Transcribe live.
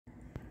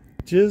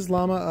Jizz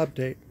Llama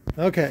update.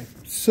 Okay,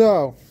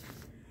 so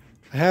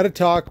I had a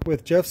talk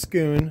with Jeff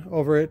Scoon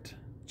over at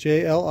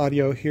JL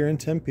Audio here in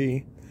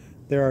Tempe.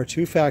 There are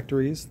two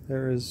factories.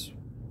 There is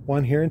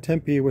one here in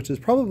Tempe, which is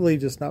probably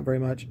just not very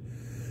much.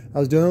 I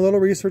was doing a little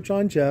research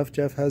on Jeff.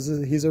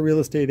 He's a real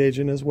estate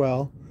agent as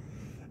well.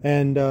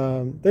 And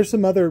there's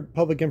some other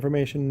public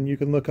information you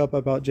can look up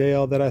about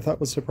JL that I thought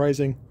was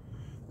surprising.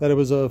 That it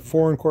was a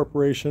foreign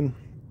corporation,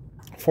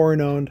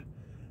 foreign owned.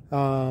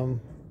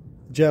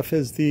 Jeff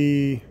is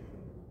the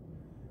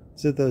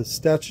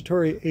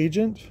statutory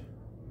agent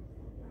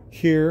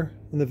here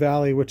in the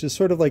Valley, which is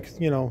sort of like,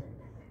 you know,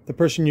 the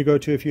person you go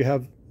to if you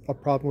have a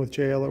problem with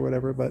JL or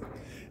whatever. But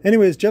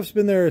anyways, Jeff's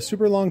been there a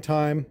super long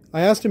time.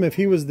 I asked him if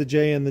he was the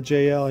J in the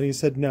JL, and he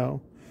said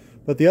no.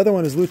 But the other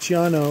one is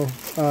Luciano,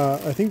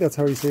 I think that's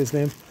how you say his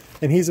name,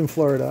 and he's in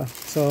Florida.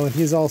 So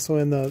he's also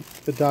in the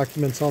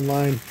documents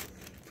online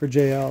for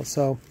JL.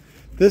 So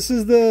this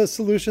is the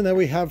solution that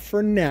we have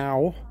for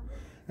now,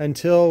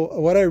 until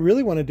what I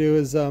really want to do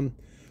is, so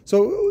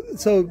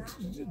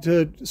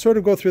to sort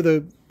of go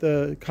through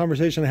the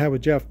conversation I had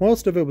with Jeff,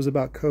 most of it was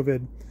about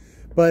COVID.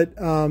 But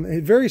a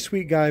very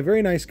sweet guy,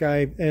 very nice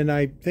guy, and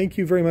I thank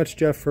you very much,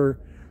 Jeff, for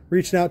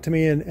reaching out to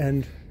me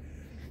and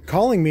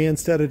calling me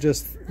instead of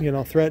just, you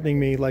know, threatening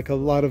me like a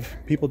lot of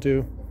people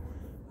do.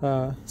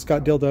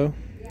 Scott Dildo.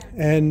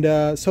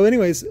 And so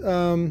anyways,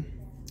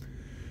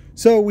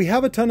 so we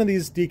have a ton of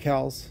these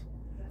decals,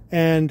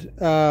 and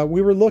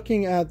we were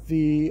looking at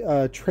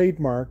the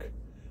trademark,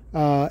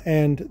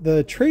 and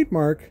the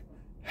trademark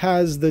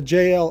has the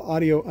JL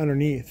audio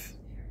underneath.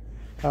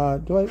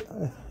 Let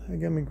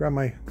me grab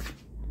my,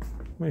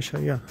 let me show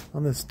you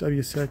on this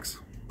W6.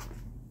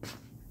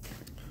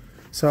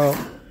 So,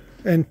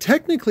 and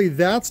technically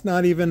that's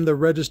not even the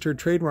registered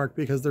trademark,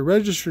 because the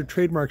registered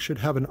trademark should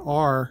have an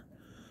R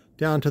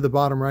down to the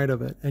bottom right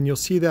of it. And you'll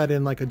see that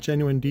in like a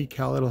genuine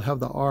decal, it'll have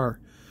the R.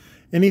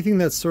 Anything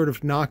that's sort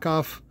of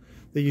knockoff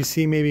that you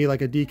see, maybe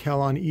like a decal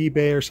on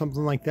eBay or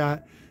something like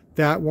that,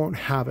 that won't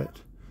have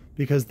it,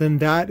 because then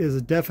that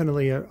is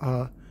definitely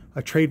a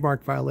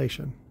trademark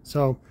violation.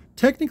 So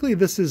technically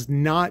this is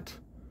not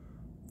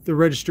the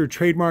registered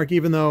trademark,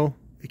 even though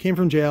it came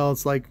from JL.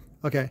 It's like,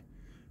 okay.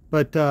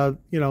 But,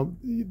 you know,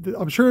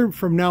 I'm sure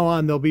from now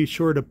on, they'll be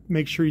sure to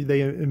make sure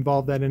they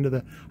involve that into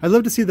the... I'd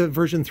love to see the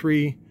version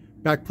 3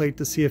 backplate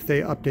to see if they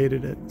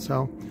updated it.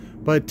 So,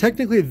 but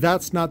technically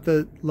that's not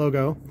the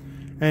logo.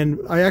 And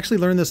I actually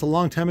learned this a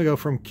long time ago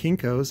from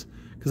Kinko's,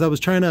 because I was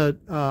trying to,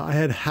 I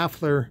had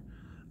Hafler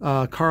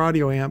car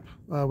audio amp,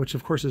 which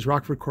of course is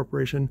Rockford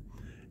Corporation.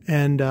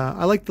 And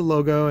I liked the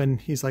logo,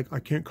 and he's like, I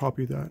can't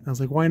copy that. And I was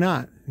like, why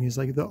not? And he's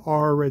like, the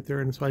R right there.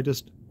 And so I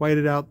just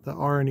whited out the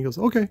R, and he goes,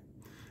 okay.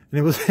 And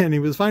he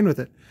was fine with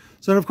it.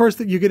 So, and of course,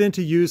 you get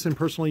into use and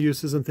personal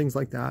uses and things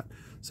like that.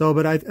 So,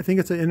 but I think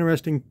it's an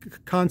interesting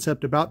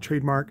concept about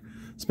trademark,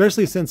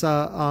 especially since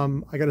I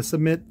got to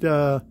submit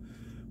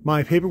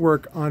my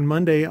paperwork on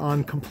Monday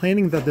on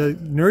complaining that the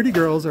nerdy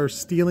girls are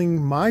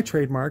stealing my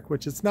trademark,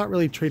 which it's not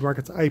really trademark,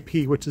 it's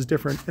IP, which is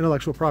different,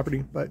 intellectual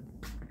property. But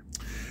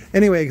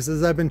anyway,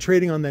 because I've been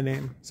trading on the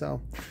name.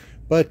 So,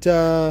 but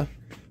so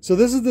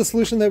this is the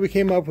solution that we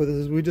came up with,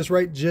 is we just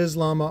write Jizz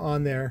Llama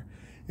on there.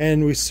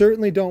 And we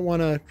certainly don't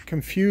want to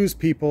confuse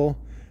people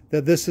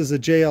that this is a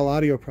JL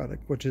audio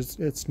product, which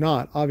it's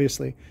not,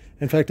 obviously.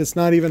 In fact, it's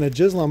not even a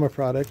Jizz Llama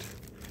product,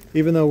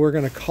 even though we're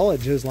going to call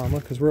it Jizz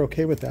Llama because we're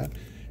okay with that.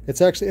 It's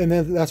actually, and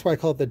then that's why I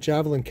call it the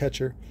javelin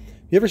catcher.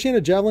 You ever seen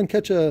a javelin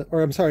catch a,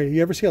 or I'm sorry,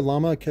 you ever see a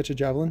llama catch a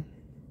javelin?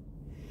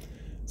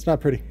 It's not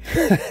pretty.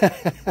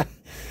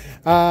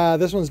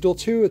 This one's dual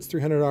 2, it's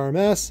 300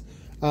 RMS.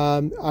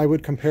 I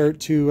would compare it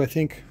to, I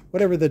think,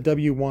 whatever the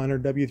W1 or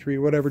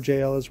W3, whatever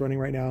JL is running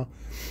right now.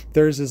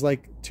 Theirs is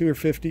like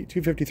 250,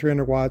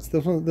 300 watts.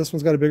 This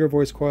one's got a bigger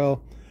voice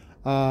coil,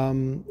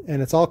 and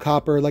it's all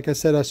copper. Like I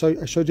said, I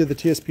showed you the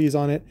TSPs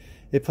on it.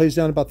 It plays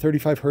down about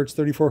 35 hertz,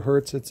 34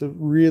 hertz. It's a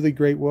really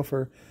great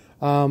woofer.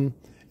 And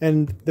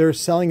they're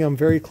selling them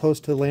very close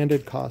to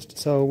landed cost.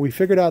 So we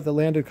figured out the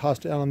landed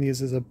cost on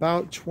these is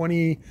about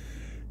 20,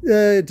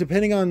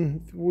 depending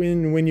on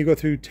when you go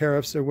through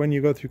tariffs or when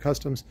you go through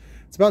customs,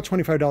 it's about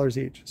 $25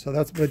 each. So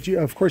that's, but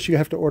of course you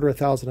have to order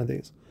 1,000 of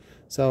these.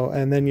 So,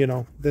 and then, you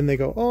know, then they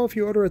go, oh, if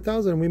you order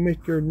 1,000, we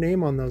make your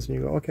name on those. And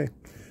you go, okay.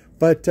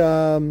 But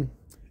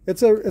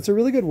it's a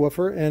really good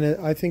woofer, and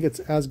I think it's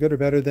as good or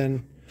better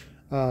than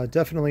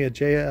definitely a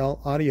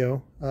JL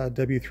Audio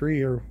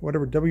W3 or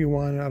whatever,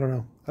 W1, I don't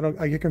know.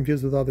 I get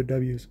confused with other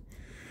W's.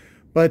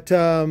 But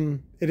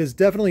it is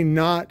definitely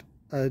not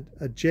a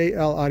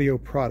JL Audio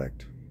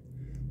product.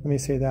 Let me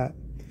say that.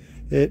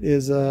 It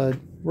is,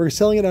 we're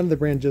selling it under the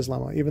brand Jizz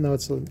Llama, even though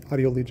it's an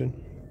Audio Legion.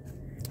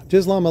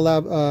 Jizz Llama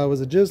Lab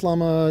was a Jizz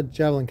Llama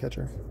javelin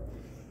catcher.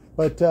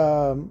 But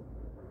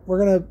we're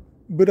going to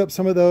boot up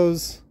some of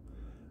those.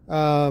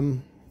 What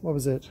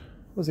was it?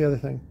 What was the other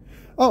thing?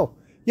 Oh,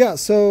 yeah,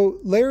 so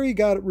Larry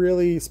got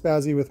really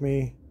spazzy with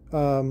me.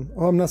 Oh,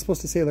 I'm not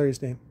supposed to say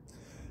Larry's name.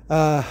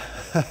 I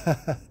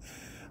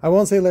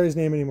won't say Larry's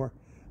name anymore.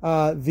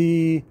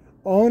 The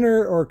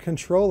owner or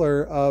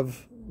controller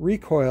of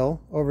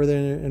Recoil over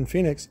there in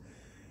Phoenix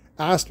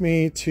asked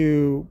me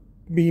to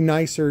be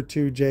nicer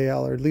to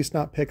JL, or at least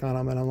not pick on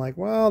him. And I'm like,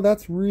 well,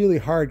 that's really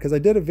hard, because I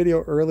did a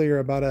video earlier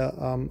about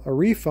a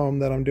refoam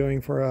that I'm doing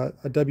for a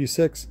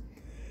W6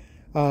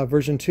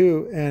 version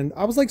 2, and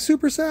I was like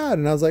super sad,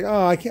 and I was like,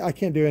 oh, I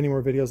can't do any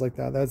more videos like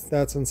that.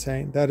 That's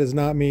insane. That is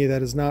not me.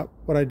 That is not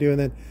what I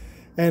do.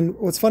 And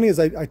what's funny is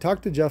I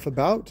talked to Jeff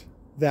about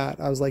that.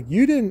 I was like,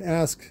 you didn't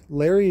ask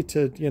Larry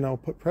to, you know,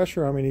 put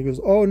pressure on me. And he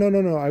goes, oh,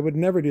 no, I would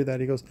never do that.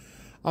 He goes,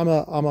 I'm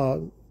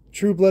a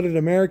true-blooded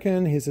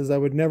American. He says, I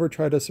would never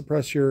try to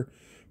suppress your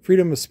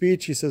freedom of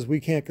speech. He says, we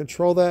can't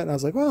control that. And I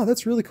was like, wow,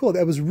 that's really cool.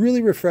 That was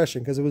really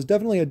refreshing, because it was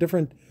definitely a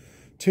different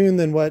tune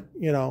than what,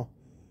 you know,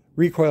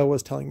 Recoil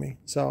was telling me.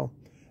 So,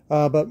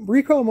 but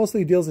Recoil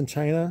mostly deals in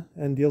China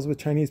and deals with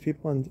Chinese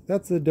people, and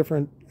that's a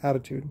different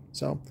attitude.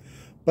 So,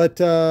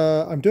 but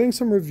I'm doing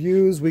some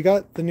reviews. We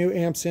got the new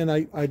amps in.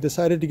 I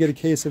decided to get a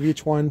case of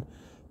each one.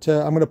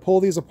 I'm going to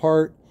pull these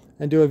apart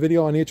and do a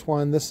video on each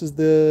one. This is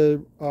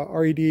the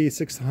RED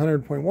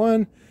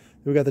 600.1.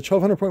 We got the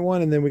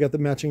 1200.1, and then we got the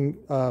matching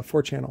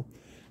 4-channel.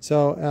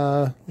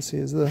 So let's see,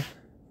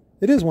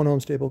 it is 1 ohm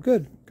stable.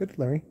 Good,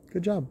 Larry,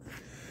 good job.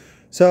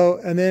 So,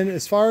 and then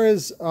as far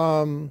as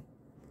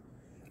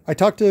I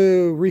talked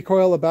to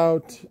Recoil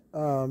about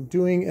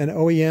doing an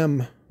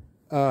OEM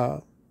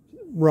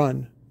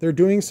run. They're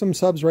doing some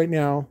subs right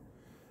now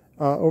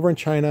over in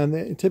China,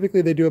 and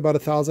typically they do about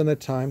 1,000 at a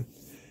time.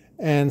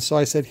 And so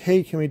I said,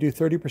 hey, can we do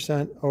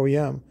 30%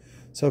 OEM?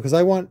 So, because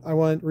I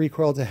want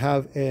Recoil to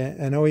have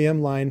an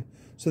OEM line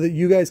so that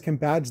you guys can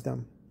badge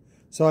them.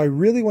 So I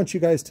really want you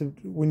guys to,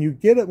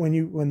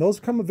 when those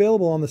come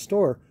available on the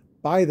store,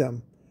 buy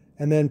them,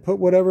 and then put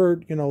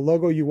whatever, you know,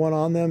 logo you want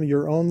on them,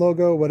 your own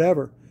logo,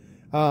 whatever,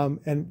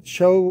 and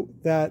show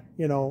that,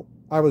 you know,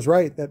 I was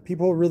right, that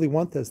people really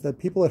want this, that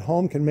people at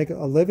home can make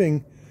a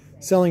living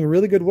selling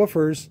really good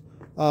woofers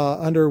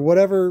under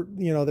whatever,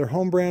 you know, their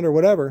home brand or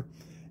whatever.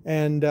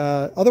 And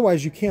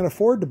otherwise, you can't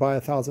afford to buy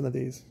 1,000 of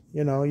these.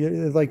 You know,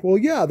 you're like, well,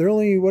 yeah, they're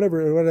only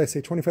whatever. What did I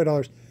say?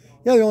 $25.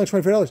 Yeah, they're only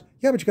 $25.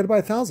 Yeah, but you got to buy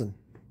 1,000.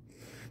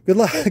 Good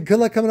luck. Good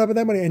luck coming up with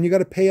that money, and you got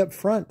to pay up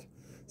front.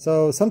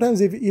 So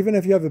sometimes, even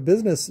if you have a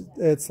business,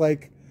 it's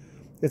like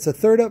it's a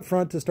third up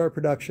front to start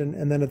production,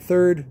 and then a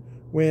third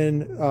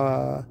when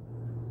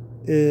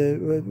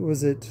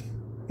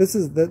This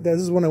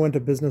is when I went to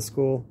business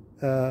school,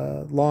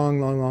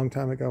 long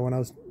time ago when I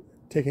was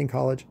taking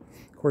college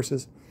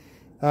courses.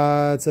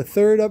 It's a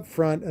third up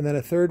front, and then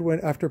a third when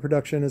after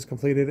production is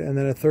completed, and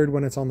then a third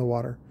when it's on the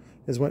water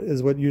is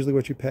usually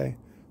what you pay.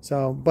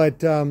 So,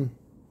 but you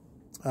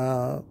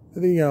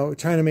know,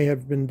 China may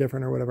have been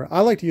different or whatever.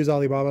 I like to use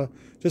Alibaba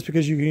just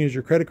because you can use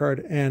your credit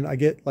card, and I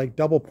get like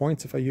double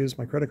points if I use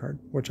my credit card,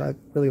 which I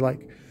really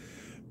like.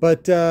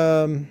 But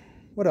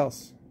what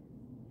else?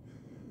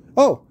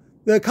 Oh,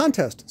 the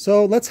contest.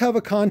 So let's have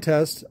a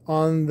contest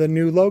on the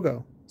new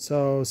logo.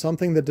 So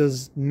something that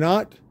does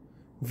not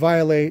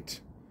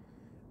violate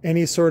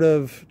any sort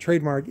of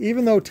trademark,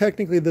 even though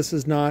technically this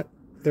is not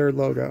their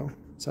logo.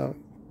 So,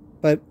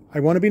 but I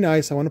want to be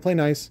nice. I want to play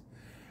nice.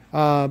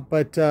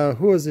 But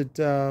who is it?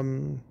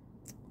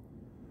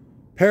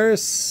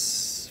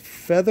 Paris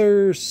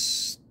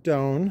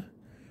Featherstone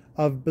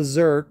of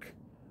Berserk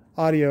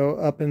Audio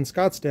up in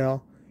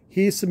Scottsdale.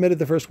 He submitted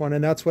the first one,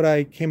 and that's what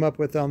I came up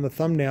with on the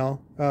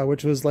thumbnail,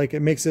 which was like,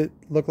 it makes it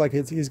look like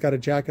he's got a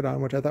jacket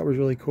on, which I thought was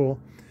really cool.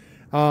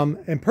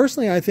 And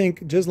personally, I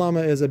think Jizz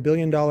Llama is a $1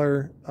 billion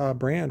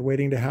brand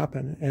waiting to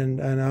happen. And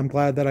I'm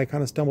glad that I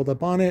kind of stumbled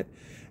up on it.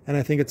 And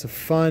I think it's a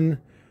fun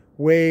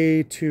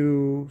way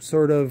to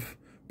sort of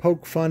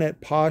poke fun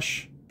at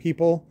posh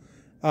people,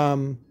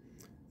 and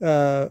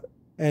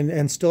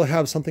still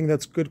have something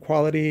that's good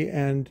quality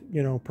and,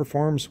 you know,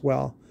 performs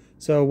well.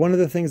 So one of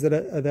the things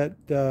that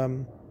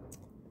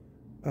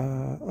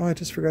oh, I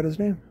just forgot his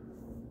name.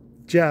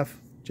 Jeff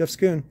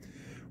Scoon.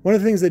 One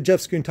of the things that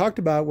Jeff Scoon talked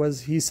about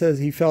was, he says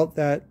he felt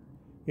that,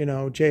 you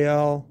know,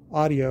 JL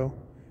Audio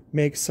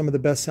makes some of the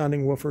best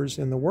sounding woofers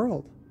in the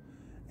world.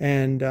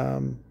 And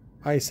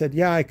I said,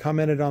 yeah, I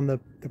commented on the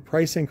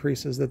price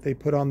increases that they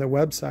put on their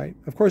website.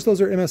 Of course,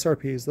 those are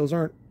MSRPs. Those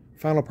aren't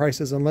final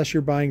prices unless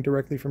you're buying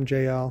directly from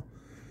JL,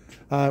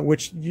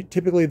 which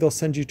typically they'll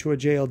send you to a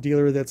JL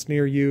dealer that's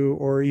near you,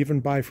 or even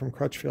buy from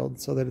Crutchfield,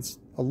 so that it's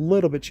a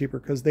little bit cheaper,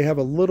 because they have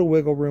a little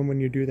wiggle room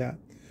when you do that.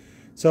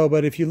 So,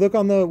 but if you look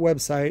on the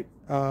website,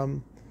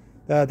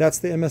 that's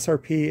the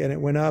MSRP, and it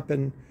went up.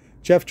 And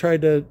Jeff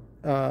tried to,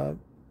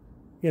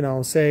 you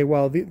know, say,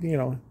 well, you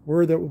know,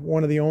 we're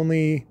one of the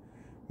only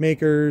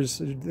makers,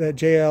 that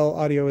JL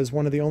Audio is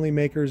one of the only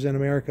makers in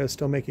America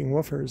still making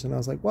woofers. And I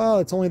was like, well,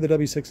 it's only the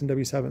W6 and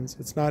W7s.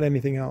 It's not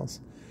anything else.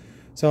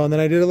 So, and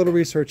then I did a little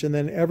research, and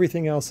then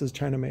everything else is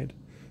China made.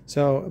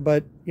 So,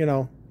 but, you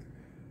know,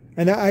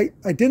 and I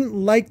didn't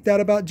like that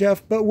about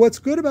Jeff. But what's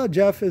good about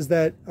Jeff is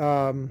that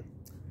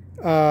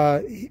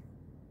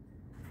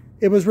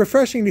it was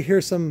refreshing to hear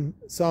some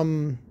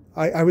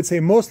I would say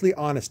mostly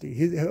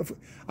honesty.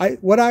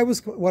 What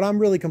I'm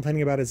really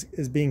complaining about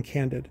is being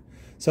candid.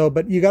 So,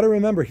 but you got to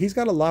remember, he's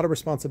got a lot of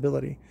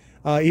responsibility.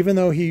 Even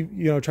though he,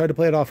 tried to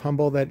play it off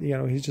humble, that,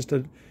 he's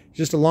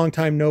just a long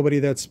time nobody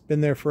that's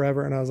been there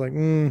forever. And I was like, I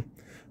don't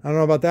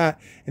know about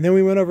that. And then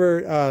we went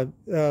over,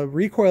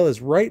 Recoil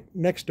is right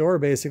next door,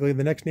 basically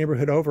the next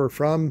neighborhood over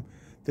from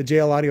the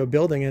JL Audio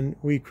building. And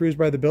we cruised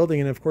by the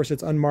building, and of course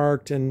it's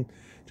unmarked and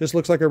just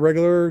looks like a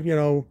regular,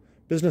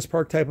 business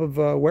park type of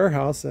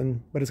warehouse.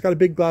 But it's got a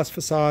big glass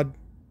facade.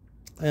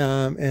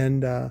 But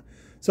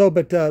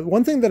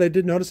one thing that I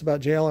did notice about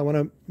JL, I want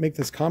to make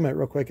this comment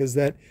real quick, is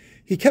that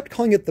he kept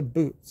calling it the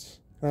Boots.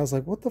 And I was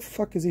like, what the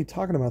fuck is he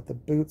talking about, the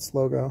Boots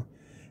logo?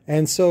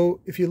 And so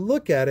if you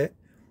look at it,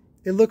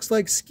 it looks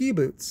like ski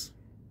boots,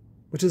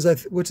 which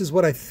is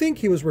what I think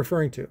he was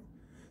referring to.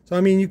 So,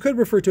 I mean, you could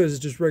refer to it as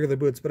just regular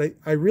boots, but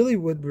I really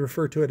would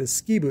refer to it as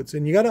ski boots.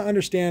 And you got to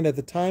understand, at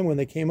the time when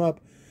they came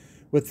up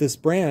with this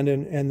brand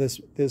and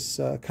this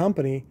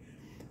company,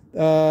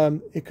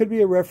 it could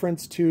be a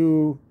reference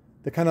to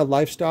the kind of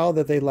lifestyle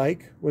that they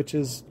like, which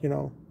is,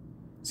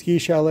 ski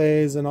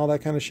chalets and all that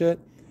kind of shit.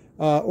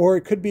 Or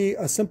it could be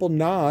a simple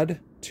nod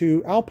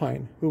to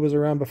Alpine, who was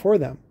around before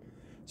them.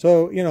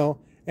 So,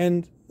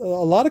 and a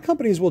lot of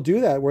companies will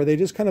do that, where they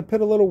just kind of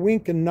put a little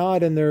wink and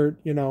nod in their,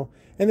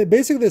 and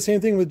basically the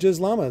same thing with Jizz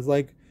Llama. It's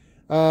like,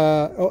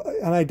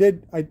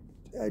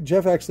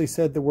 Jeff actually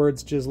said the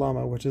words Jizz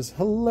Llama, which is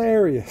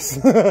hilarious.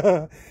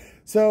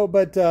 So,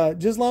 but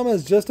Jizz Llama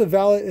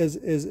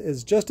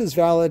is just as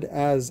valid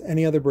as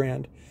any other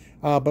brand.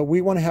 But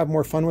we want to have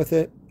more fun with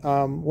it.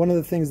 One of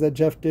the things that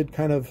Jeff did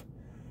kind of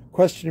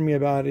question me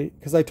about it,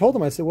 because I told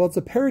him, I said, well, it's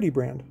a parody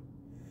brand.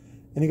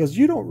 And he goes,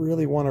 you don't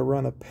really want to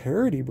run a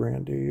parody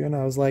brand, do you? And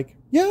I was like,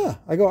 yeah.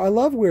 I go, I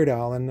love Weird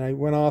Al. And I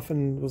went off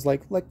and was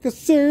like a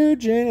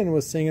surgeon, and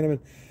was singing him.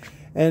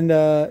 And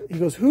he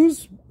goes,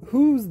 who's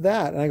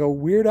that? And I go,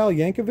 Weird Al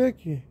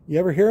Yankovic. You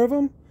ever hear of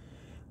him?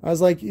 I was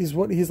like, he's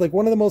like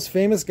one of the most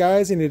famous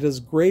guys, and he does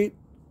great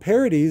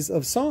parodies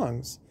of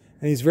songs.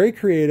 And he's very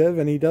creative,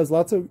 and he does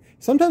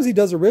sometimes he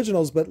does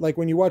originals, but like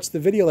when you watch the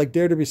video, like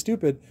Dare to Be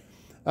Stupid,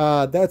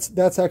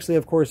 that's actually,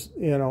 of course,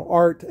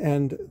 art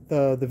and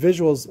the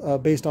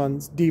visuals based on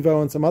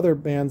Devo and some other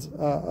bands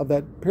of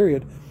that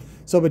period.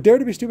 So, but Dare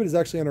to Be Stupid is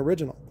actually an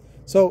original.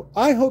 So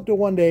I hope to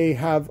one day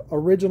have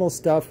original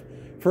stuff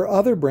for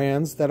other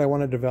brands that I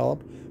want to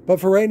develop. But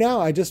for right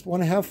now, I just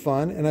want to have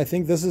fun, and I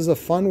think this is a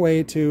fun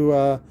way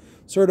to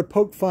sort of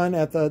poke fun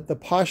at the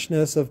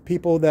poshness of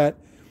people that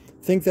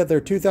think that their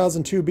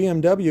 2002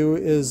 BMW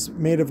is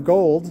made of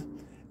gold,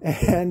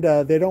 and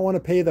they don't want to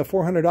pay the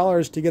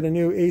 $400 to get a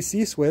new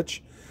AC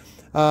switch,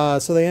 so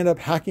they end up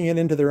hacking it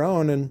into their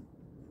own. And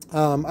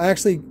I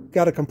actually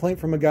got a complaint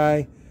from a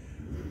guy.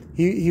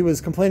 He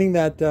was complaining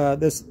that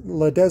this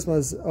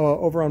Ledesma's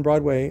over on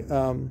Broadway,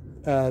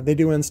 they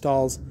do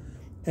installs,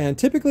 and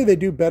typically they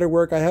do better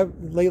work.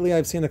 Lately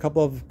I've seen a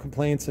couple of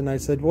complaints, and I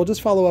said, well,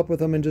 just follow up with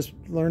them and just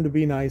learn to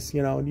be nice.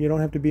 You don't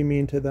have to be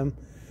mean to them.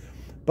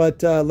 But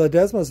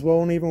Ledesma's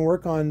won't even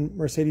work on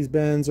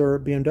Mercedes-Benz or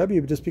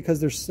BMW just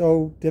because they're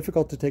so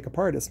difficult to take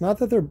apart. It's not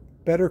that they're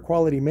better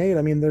quality made.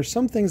 I mean, there's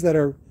some things that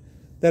are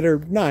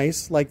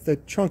nice, like the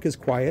trunk is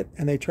quiet,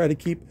 and they try to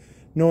keep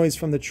noise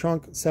from the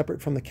trunk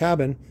separate from the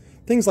cabin,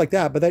 things like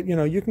that. But that,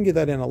 you can get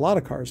that in a lot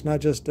of cars,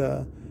 not just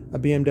a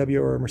BMW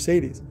or a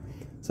Mercedes.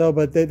 So,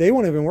 but they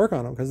won't even work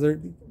on them, because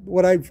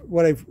what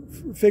I've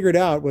figured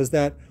out was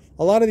that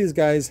a lot of these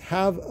guys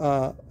have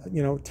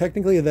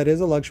technically that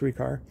is a luxury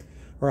car,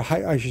 or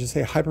I should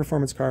say high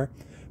performance car,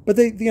 but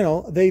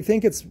they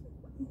think it's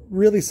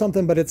really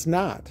something, but it's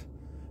not.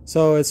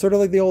 So it's sort of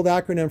like the old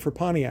acronym for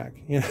Pontiac.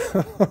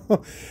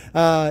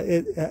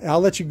 I'll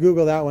let you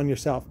Google that one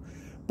yourself.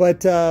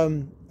 But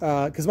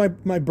because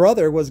my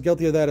brother was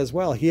guilty of that as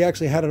well. He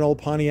actually had an old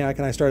Pontiac,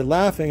 and I started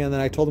laughing, and then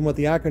I told him what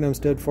the acronym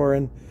stood for,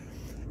 and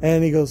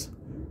he goes,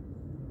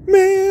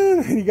 man,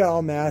 and he got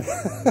all mad.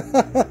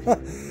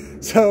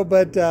 So,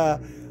 but I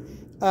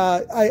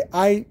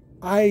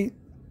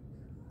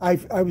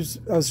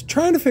was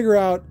trying to figure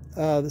out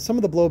some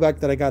of the blowback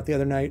that I got the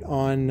other night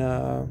on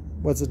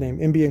what's his name,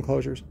 MB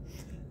Enclosures,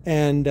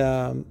 and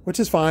which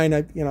is fine.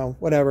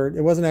 Whatever.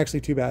 It wasn't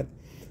actually too bad.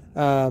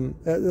 A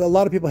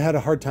lot of people had a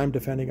hard time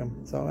defending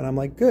him. So, and I'm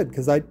like, good,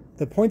 because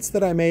the points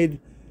that I made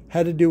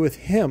had to do with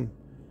him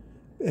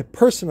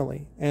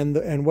personally,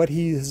 and what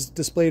he has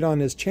displayed on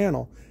his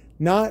channel,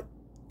 not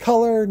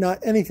color, not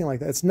anything like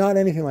that. It's not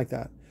anything like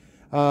that.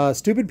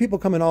 Stupid people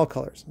come in all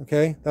colors.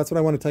 Okay, that's what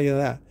I want to tell you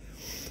that.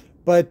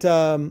 But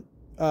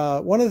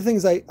one of the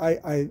things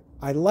I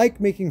like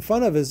making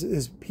fun of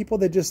is people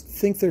that just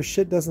think their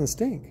shit doesn't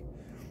stink.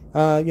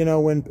 When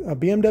a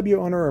BMW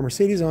owner or a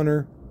Mercedes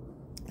owner,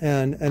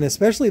 and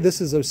especially this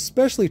is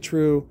especially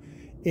true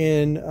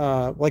in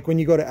like when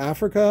you go to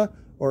Africa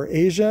or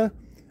Asia.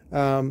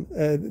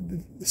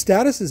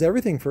 Status is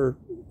everything for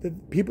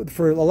people,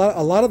 for a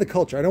lot of the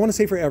culture. I don't want to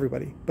say for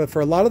everybody, but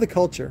for a lot of the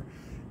culture,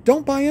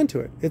 don't buy into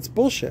it. It's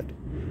bullshit.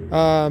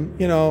 I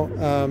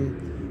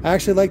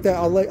actually like that.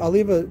 I'll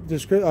leave a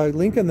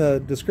link in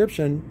the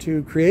description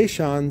to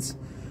Creation's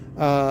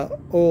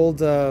old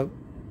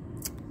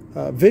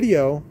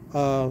video,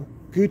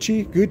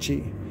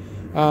 Gucci.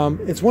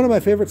 It's one of my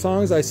favorite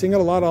songs. I sing it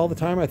a lot all the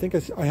time. I think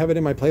I have it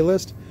in my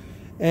playlist.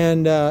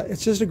 And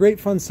it's just a great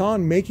fun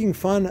song, making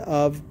fun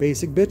of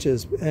basic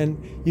bitches.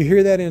 And you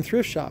hear that in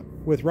Thrift Shop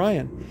with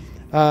Ryan.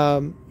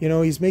 You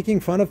know, he's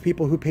making fun of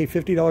people who pay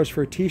 $50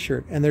 for a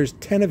t-shirt, and there's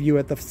 10 of you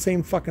at the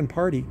same fucking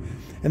party.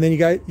 And then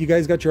you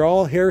guys got your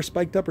all hair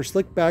spiked up or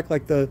slicked back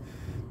like the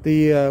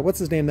what's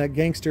his name, that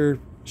gangster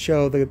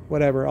show, the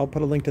whatever. I'll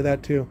put a link to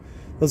that too.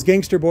 Those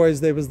gangster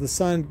boys, there was the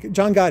son,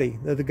 John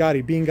Gotti, the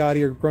Gotti, Being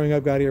Gotti or Growing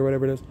Up Gotti or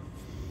whatever it is.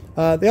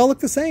 They all look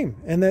the same,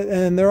 and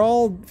they're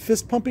all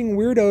fist-pumping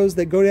weirdos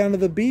that go down to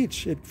the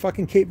beach at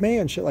fucking Cape May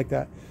and shit like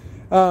that.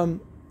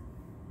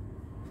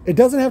 It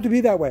doesn't have to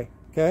be that way,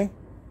 okay?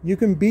 You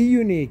can be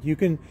unique. You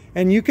can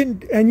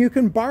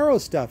borrow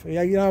stuff.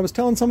 You know, I was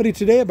telling somebody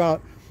today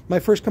about my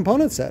first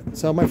component set.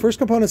 So my first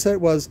component set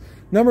was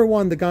number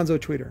one, the Gonzo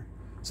tweeter.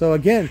 So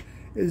again,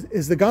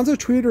 is the Gonzo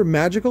tweeter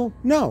magical?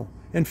 No.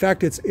 In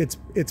fact, it's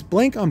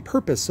blank on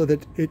purpose so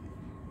that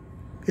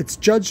it's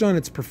judged on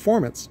its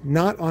performance,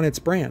 not on its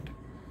brand.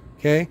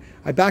 Okay,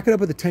 I back it up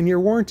with a 10-year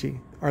warranty.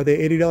 Are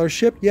they $80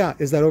 shipped? Yeah.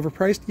 Is that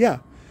overpriced? Yeah.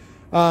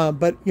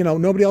 But you know,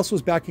 nobody else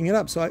was backing it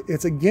up, so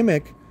it's a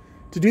gimmick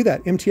to do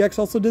that. MTX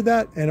also did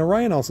that, and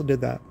Orion also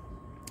did that.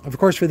 Of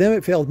course, for them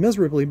it failed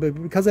miserably,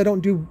 but because I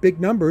don't do big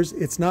numbers,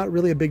 it's not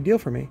really a big deal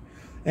for me.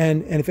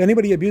 And if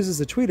anybody abuses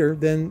a tweeter,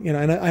 then you know,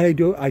 and I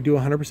do 100%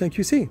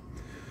 QC.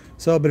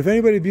 So, but if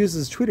anybody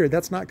abuses a tweeter,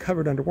 that's not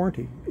covered under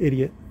warranty,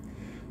 idiot.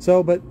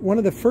 So, but one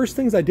of the first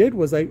things I did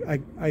was I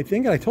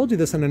think, and I told you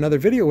this in another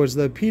video, was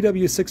the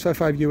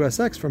PW655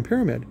 USX from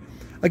Pyramid.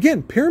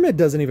 Again, Pyramid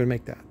doesn't even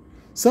make that.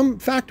 Some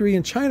factory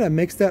in China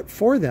makes that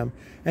for them.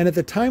 And at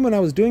the time when I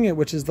was doing it,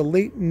 which is the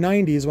late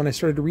 90s when I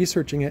started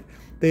researching it,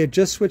 they had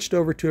just switched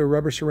over to a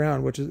rubber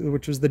surround, which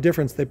was the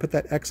difference. They put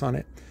that X on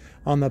it,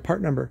 on the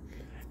part number.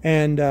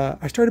 And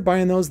I started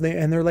buying those,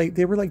 and they were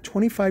like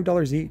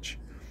 $25 each.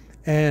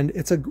 And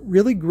it's a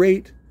really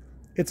great,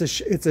 it's a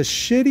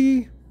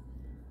shitty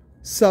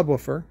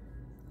subwoofer,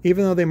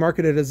 even though they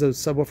market it as a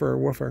subwoofer or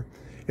woofer.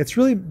 It's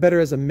really better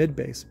as a mid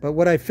bass. But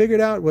what I figured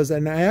out was,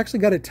 and I actually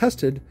got it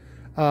tested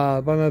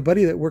by my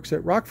buddy that works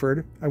at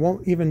Rockford. I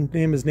won't even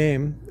name his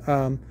name,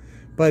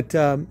 but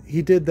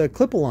he did the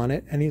clipple on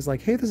it, and he's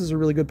like, hey, this is a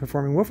really good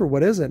performing woofer.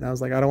 What is it? And I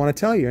was like, I don't want to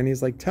tell you. And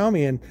he's like, tell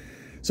me. And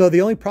so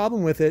the only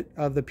problem with it,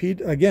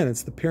 again,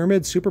 it's the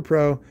Pyramid Super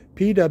Pro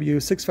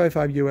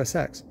PW655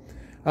 USX.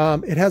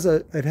 It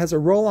has a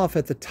roll off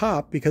at the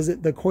top because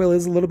the coil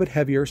is a little bit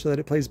heavier so that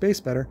it plays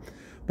bass better,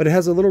 but it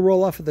has a little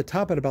roll off at the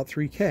top at about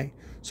 3K.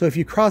 So if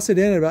you cross it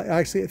in at about,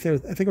 actually, I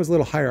think it was a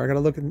little higher. I got to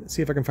look and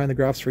see if I can find the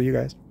graphs for you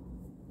guys.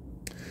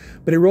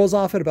 But it rolls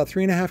off at about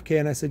 3.5K,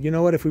 and I said, you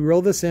know what, if we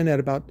roll this in at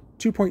about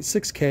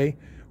 2.6K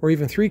or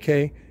even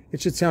 3K,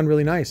 it should sound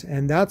really nice.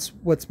 And that's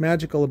what's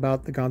magical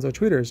about the Gonzo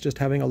tweeter, is just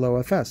having a low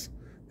FS.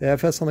 The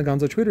FS on the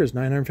Gonzo tweeter is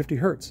 950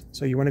 hertz.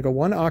 So you want to go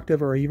 1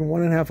 octave or even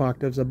 1.5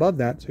 octaves above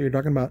that. So you're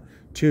talking about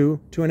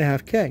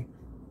 2.5K.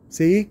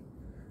 See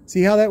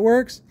how that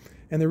works?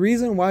 And the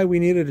reason why we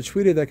needed a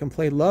tweeter that can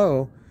play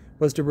low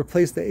was to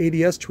replace the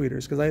ADS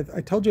tweeters, because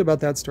I told you about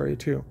that story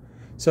too.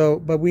 So,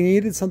 but we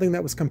needed something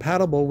that was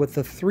compatible with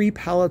the 3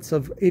 pallets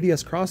of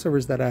ADS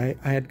crossovers that I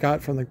had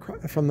got from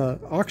the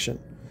auction.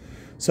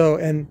 So,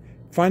 and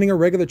finding a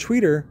regular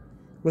tweeter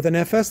with an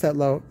FS that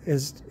low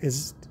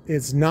is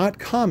not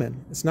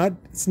common. It's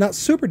not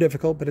super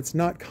difficult, but it's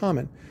not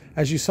common.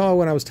 As you saw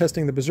when I was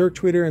testing the Berserk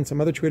tweeter and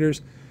some other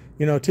tweeters,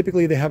 you know,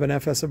 typically they have an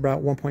FS of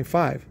about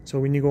 1.5. So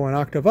when you go an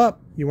octave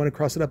up, you want to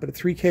cross it up at a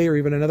 3K or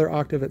even another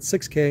octave at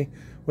 6K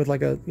with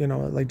like a, you know,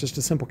 like just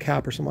a simple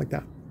cap or something like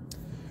that.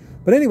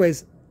 But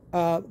anyways,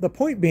 the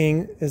point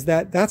being is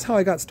that that's how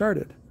I got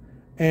started.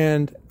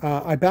 And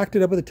I backed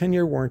it up with a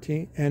 10-year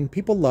warranty, and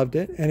people loved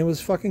it, and it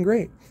was fucking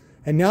great.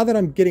 And now that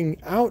I'm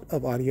getting out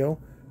of audio,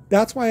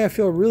 that's why I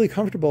feel really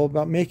comfortable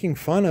about making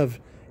fun of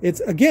it's.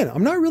 Again,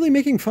 I'm not really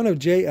making fun of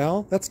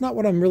JL. That's not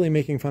what I'm really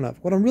making fun of.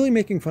 What I'm really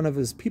making fun of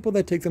is people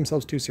that take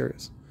themselves too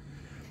serious.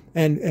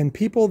 And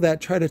people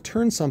that try to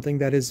turn something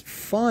that is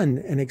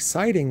fun and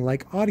exciting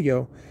like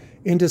audio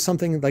into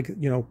something like,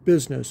 you know,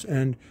 business.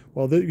 And,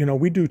 well, you know,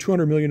 we do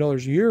 $200 million a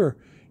year.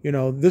 You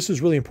know, this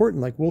is really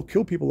important. Like, we'll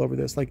kill people over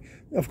this. Like,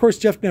 of course,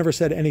 Jeff never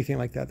said anything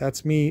like that.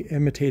 That's me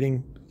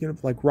imitating, you know,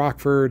 like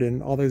Rockford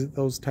and all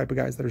those type of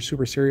guys that are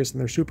super serious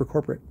and they're super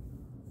corporate.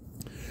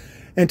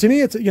 And to me,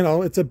 it's, you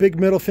know, it's a big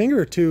middle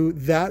finger to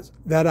that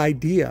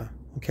idea.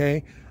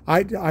 Okay.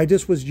 I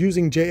just was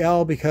using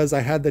JL because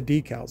I had the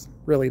decals.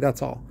 Really,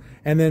 that's all.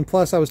 And then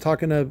plus I was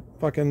talking to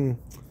fucking,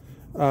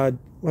 what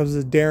was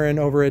it, Darren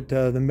over at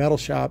the metal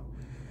shop.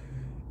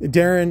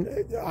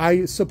 Darren,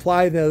 I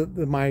supply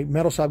my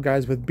metal shop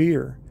guys with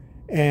beer,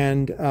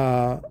 and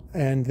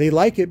they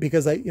like it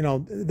because I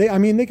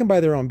mean, they can buy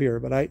their own beer,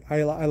 but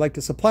I like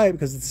to supply it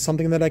because it's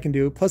something that I can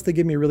do. Plus they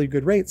give me really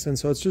good rates. And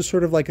so it's just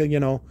sort of like a, you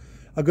know,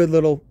 a good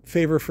little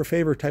favor for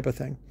favor type of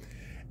thing.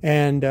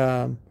 And,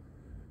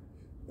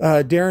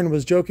 Darren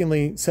was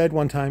jokingly said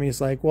one time, he's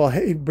like, well,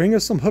 hey, bring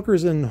us some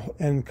hookers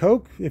and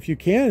Coke if you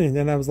can. And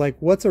then I was like,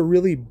 what's a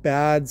really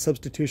bad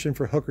substitution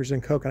for hookers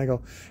and Coke? And I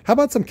go, how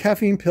about some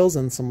caffeine pills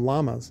and some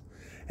llamas?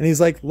 And he's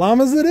like,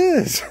 llamas it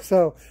is.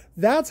 So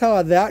that's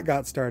how that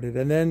got started.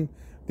 And then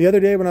the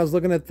other day when I was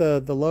looking at the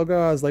logo,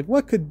 I was like,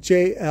 what could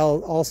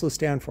JL also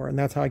stand for? And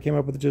that's how I came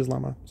up with the Jizz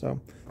Llama. So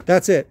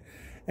that's it.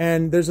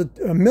 And there's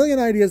a million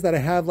ideas that I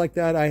have like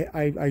that.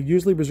 I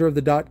usually reserve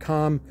the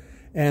 .com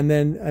and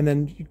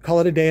then call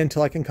it a day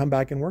until I can come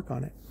back and work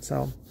on it.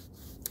 So,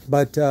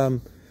 but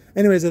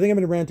anyways, I think I've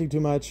been ranting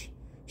too much.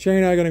 Sherry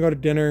and I are going to go to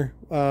dinner.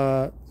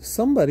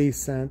 Somebody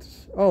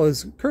sent, oh,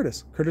 it's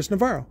Curtis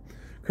Navarro.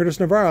 Curtis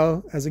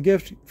Navarro, as a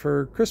gift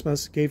for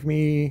Christmas, gave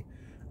me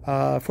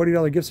a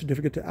 $40 gift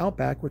certificate to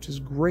Outback, which is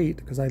great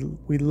because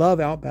we love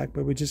Outback,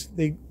 but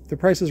the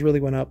prices really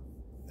went up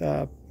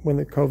when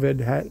the COVID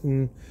hit,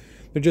 and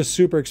they're just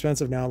super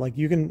expensive now. Like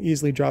you can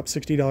easily drop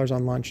 $60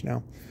 on lunch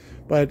now.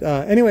 But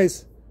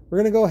anyways, we're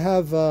gonna go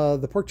have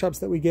the pork chops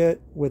that we get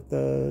with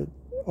the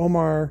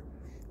Omar,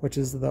 which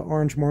is the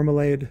orange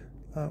marmalade,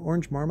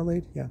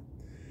 yeah.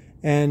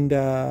 And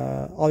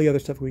all the other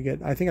stuff we get.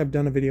 I think I've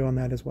done a video on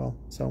that as well.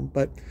 So,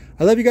 but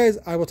I love you guys.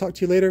 I will talk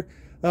to you later.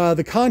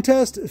 The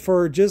contest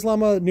for Jizz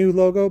Llama new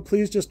logo,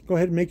 please just go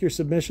ahead and make your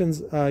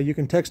submissions. You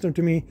can text them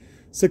to me,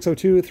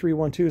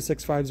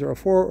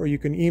 602-312-6504, or you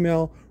can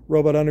email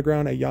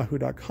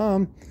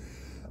robotunderground@yahoo.com.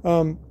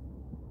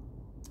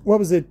 What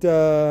was it?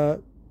 I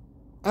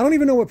don't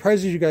even know what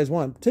prizes you guys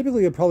want.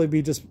 Typically it'd probably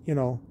be just, you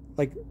know,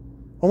 like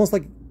almost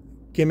like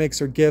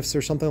gimmicks or gifts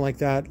or something like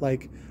that.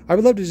 Like I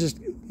would love to just,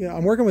 you know,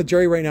 I'm working with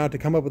Jerry right now to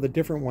come up with a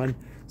different one.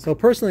 So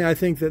personally, I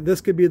think that this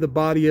could be the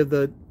body of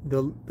the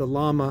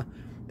llama.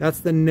 That's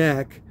the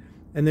neck.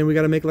 And then we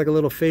got to make like a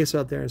little face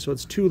out there. So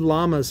it's two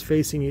llamas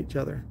facing each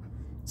other.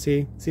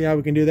 See how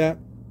we can do that?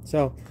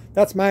 So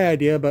that's my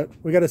idea, but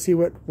we got to see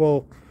what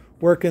will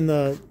work in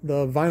the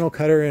vinyl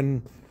cutter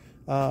and,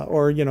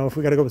 or, you know, if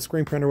we got to go with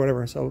screen print or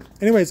whatever. So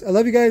anyways, I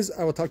love you guys.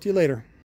 I will talk to you later.